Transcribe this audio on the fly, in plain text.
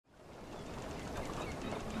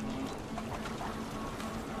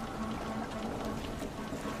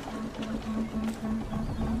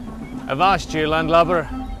Avast ye, landlubber,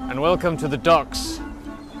 and welcome to the docks.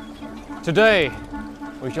 Today,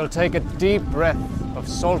 we shall take a deep breath of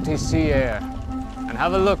salty sea air and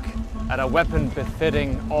have a look at a weapon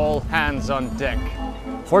befitting all hands on deck.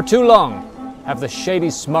 For too long have the shady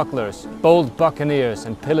smugglers, bold buccaneers,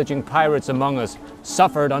 and pillaging pirates among us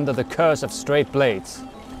suffered under the curse of straight blades.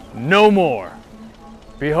 No more!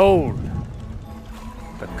 Behold,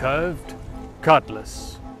 the Curved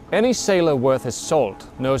Cutlass. Any sailor worth his salt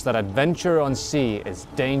knows that adventure on sea is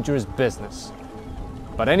dangerous business.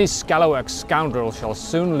 But any scalawag scoundrel shall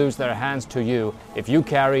soon lose their hands to you if you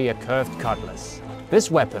carry a curved cutlass.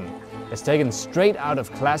 This weapon is taken straight out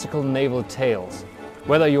of classical naval tales.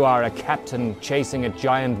 Whether you are a captain chasing a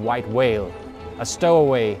giant white whale, a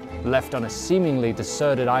stowaway left on a seemingly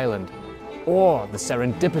deserted island, or the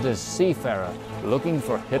serendipitous seafarer looking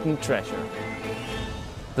for hidden treasure.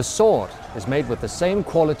 The sword is made with the same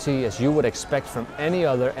quality as you would expect from any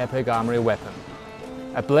other epic armory weapon.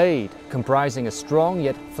 A blade comprising a strong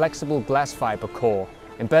yet flexible glass fiber core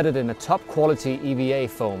embedded in a top quality EVA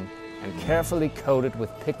foam and carefully coated with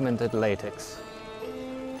pigmented latex.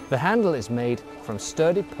 The handle is made from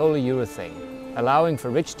sturdy polyurethane, allowing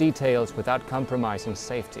for rich details without compromising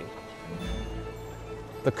safety.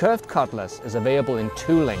 The Curved Cutlass is available in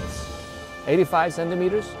two lengths, 85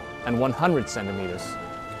 centimeters and 100 centimeters.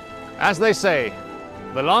 As they say,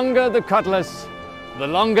 the longer the cutlass, the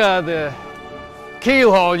longer the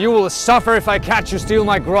keelhaul you will suffer if I catch you steal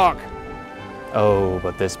my grog. Oh,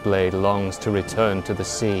 but this blade longs to return to the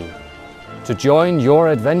sea, to join your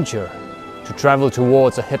adventure, to travel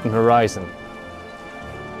towards a hidden horizon.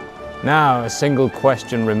 Now a single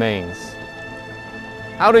question remains.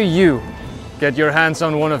 How do you get your hands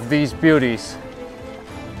on one of these beauties?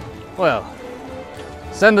 Well,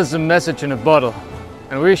 send us a message in a bottle,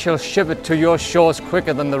 and we shall ship it to your shores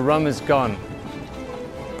quicker than the rum is gone.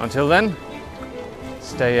 Until then,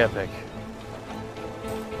 stay epic.